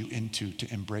invited you into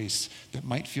to embrace that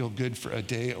might feel good for a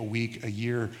day, a week, a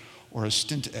year, or a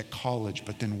stint at college,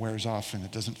 but then wears off and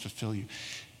it doesn't fulfill you.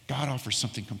 God offers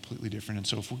something completely different. And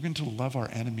so if we're going to love our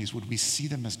enemies, would we see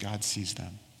them as God sees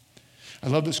them? I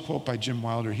love this quote by Jim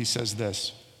Wilder. He says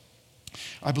this: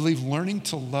 I believe learning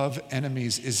to love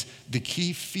enemies is the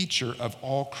key feature of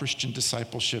all Christian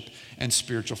discipleship and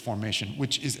spiritual formation,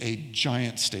 which is a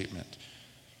giant statement.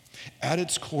 At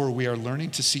its core, we are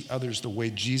learning to see others the way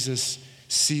Jesus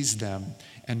sees them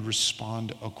and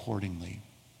respond accordingly.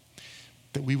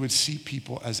 That we would see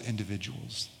people as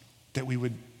individuals, that we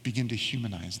would begin to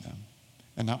humanize them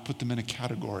and not put them in a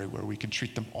category where we can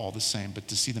treat them all the same, but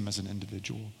to see them as an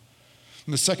individual.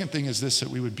 And the second thing is this, that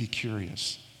we would be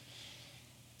curious.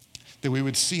 That we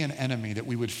would see an enemy, that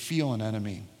we would feel an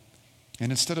enemy.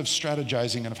 And instead of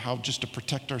strategizing of how just to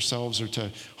protect ourselves or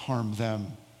to harm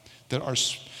them,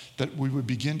 that we would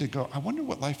begin to go, I wonder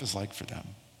what life is like for them.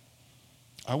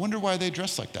 I wonder why they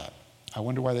dress like that. I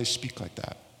wonder why they speak like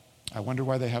that. I wonder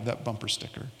why they have that bumper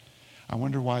sticker. I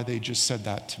wonder why they just said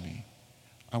that to me.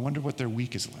 I wonder what their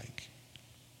week is like.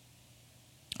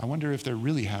 I wonder if they're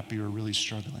really happy or really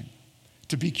struggling.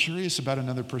 To be curious about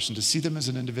another person, to see them as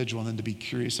an individual and then to be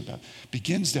curious about,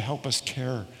 begins to help us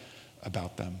care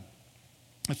about them.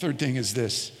 The third thing is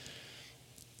this: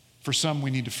 for some,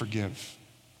 we need to forgive.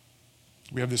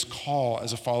 We have this call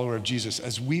as a follower of Jesus.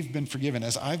 As we've been forgiven,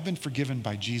 as I've been forgiven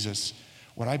by Jesus,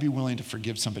 would I be willing to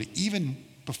forgive somebody even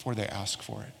before they ask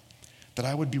for it? That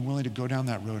I would be willing to go down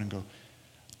that road and go,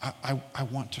 I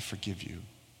want to forgive you.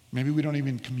 Maybe we don't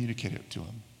even communicate it to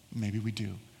them. Maybe we do.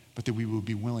 But that we will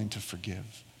be willing to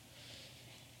forgive.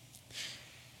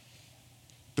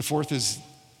 The fourth is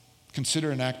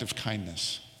consider an act of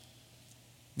kindness.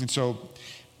 And so,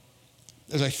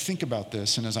 as I think about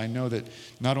this, and as I know that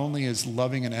not only is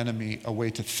loving an enemy a way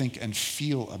to think and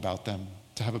feel about them,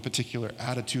 to have a particular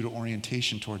attitude or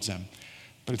orientation towards them,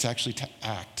 but it's actually to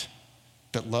act.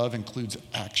 That love includes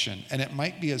action. And it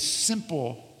might be as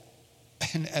simple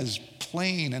and as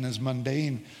plain and as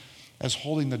mundane as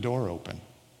holding the door open,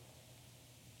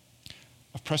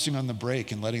 of pressing on the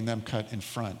brake and letting them cut in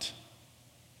front,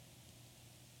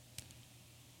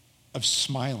 of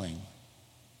smiling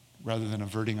rather than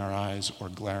averting our eyes or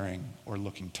glaring or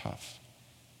looking tough.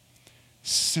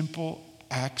 Simple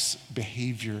acts,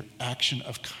 behavior, action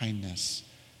of kindness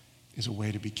is a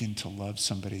way to begin to love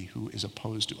somebody who is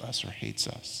opposed to us or hates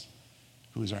us,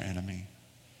 who is our enemy.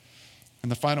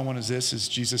 And the final one is this, is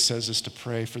Jesus says us to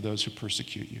pray for those who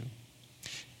persecute you.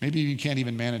 Maybe you can't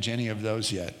even manage any of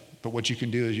those yet, but what you can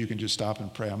do is you can just stop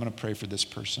and pray. I'm going to pray for this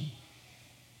person.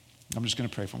 I'm just going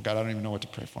to pray for them. God, I don't even know what to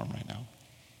pray for them right now.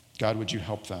 God, would you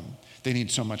help them? They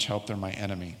need so much help. They're my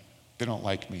enemy. They don't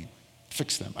like me.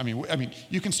 Fix them. I mean,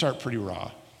 you can start pretty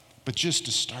raw, but just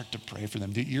to start to pray for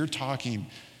them, that you're talking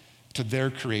to their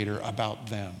creator about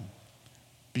them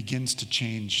begins to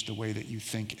change the way that you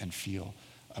think and feel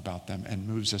about them and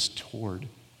moves us toward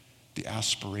the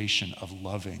aspiration of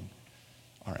loving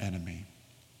our enemy.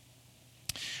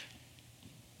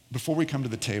 Before we come to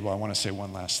the table, I want to say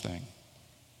one last thing.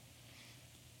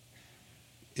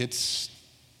 It's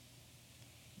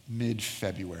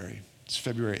mid-February. It's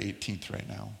February 18th right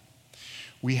now.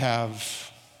 We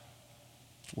have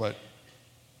an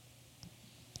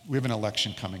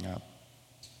election coming up.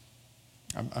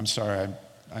 I'm sorry,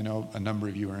 I know a number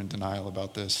of you are in denial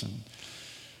about this and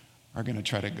are going to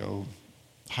try to go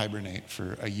hibernate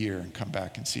for a year and come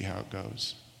back and see how it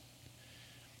goes.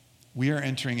 We are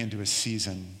entering into a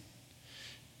season,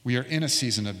 we are in a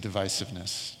season of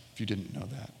divisiveness, if you didn't know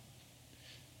that.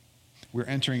 We're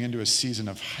entering into a season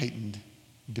of heightened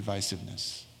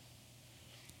divisiveness.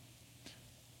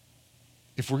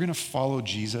 If we're going to follow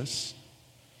Jesus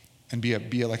and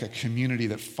be like a community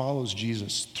that follows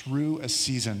Jesus through a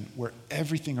season where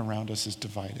everything around us is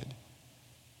divided,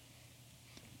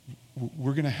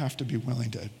 we're going to have to be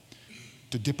willing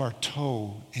to dip our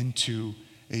toe into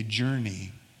a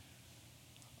journey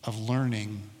of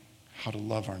learning how to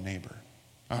love our neighbor,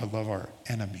 how to love our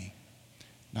enemy.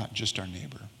 Not just our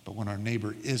neighbor, but when our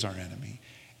neighbor is our enemy.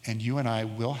 And you and I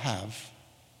will have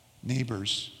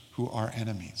neighbors who are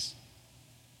enemies.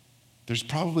 There's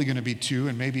probably going to be two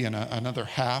and maybe another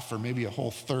half or maybe a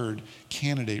whole third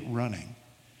candidate running.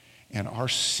 And our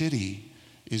city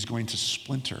is going to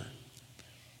splinter.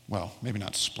 Well, maybe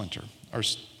not splinter.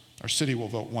 Our city will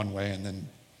vote one way, and then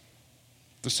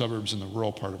the suburbs and the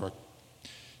rural part of our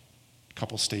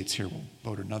couple states here will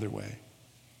vote another way.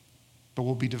 But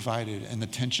we'll be divided and the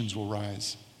tensions will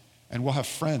rise. And we'll have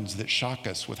friends that shock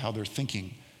us with how they're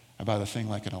thinking about a thing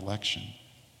like an election.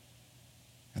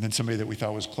 And then somebody that we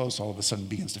thought was close all of a sudden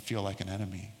begins to feel like an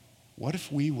enemy. What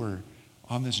if we were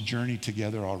on this journey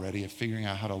together already of figuring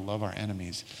out how to love our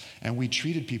enemies, and we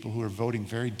treated people who are voting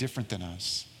very different than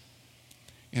us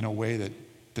in a way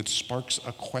that sparks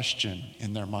a question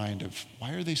in their mind of,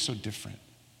 why are they so different?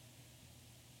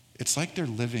 It's like they're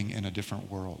living in a different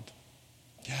world.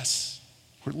 Yes,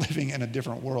 we're living in a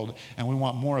different world, and we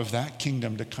want more of that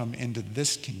kingdom to come into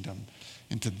this kingdom,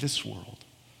 into this world.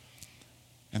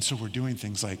 And so we're doing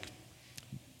things like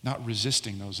not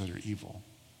resisting those that are evil,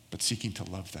 but seeking to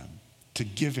love them, to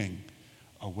giving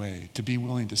away, to be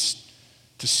willing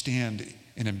to stand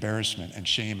in embarrassment and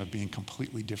shame of being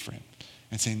completely different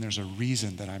and saying there's a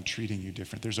reason that I'm treating you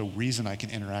different. There's a reason I can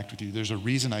interact with you. There's a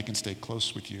reason I can stay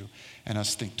close with you, and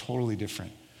us think totally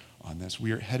different on this.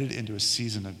 We are headed into a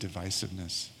season of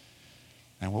divisiveness.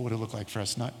 And what would it look like for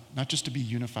us? Not just to be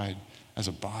unified as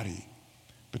a body,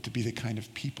 but to be the kind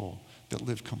of people that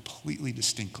live completely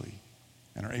distinctly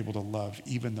and are able to love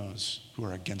even those who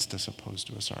are against us, opposed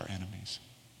to us, our enemies.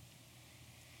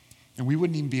 And we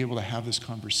wouldn't even be able to have this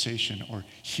conversation or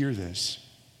hear this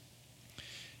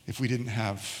if we didn't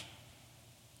have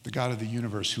the God of the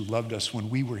universe who loved us when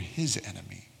we were his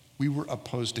enemy. We were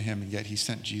opposed to him, and yet he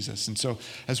sent Jesus. And so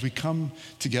as we come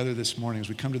together this morning, as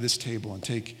we come to this table and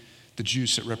take the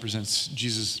juice that represents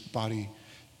Jesus' body,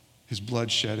 his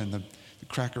blood shed, and the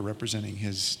cracker representing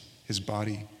his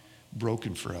body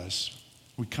broken for us,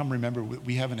 we come remember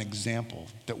we have an example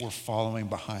that we're following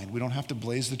behind. We don't have to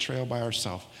blaze the trail by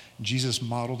ourselves. Jesus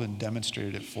modeled and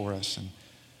demonstrated it for us. And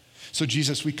so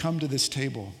Jesus, we come to this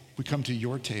table, we come to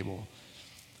your table,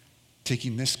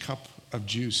 taking this cup of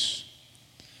juice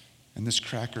and this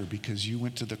cracker because you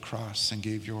went to the cross and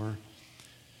gave your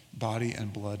body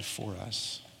and blood for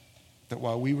us. That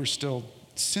while we were still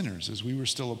sinners, as we were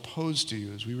still opposed to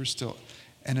you, as we were still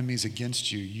enemies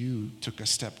against you, you took a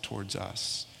step towards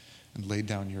us and laid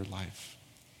down your life.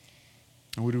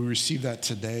 And would we receive that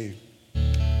today?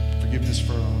 Forgiveness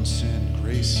for our own sin,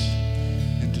 grace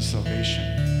into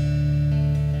salvation,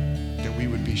 that we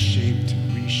would be shaped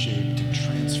and reshaped and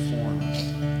transformed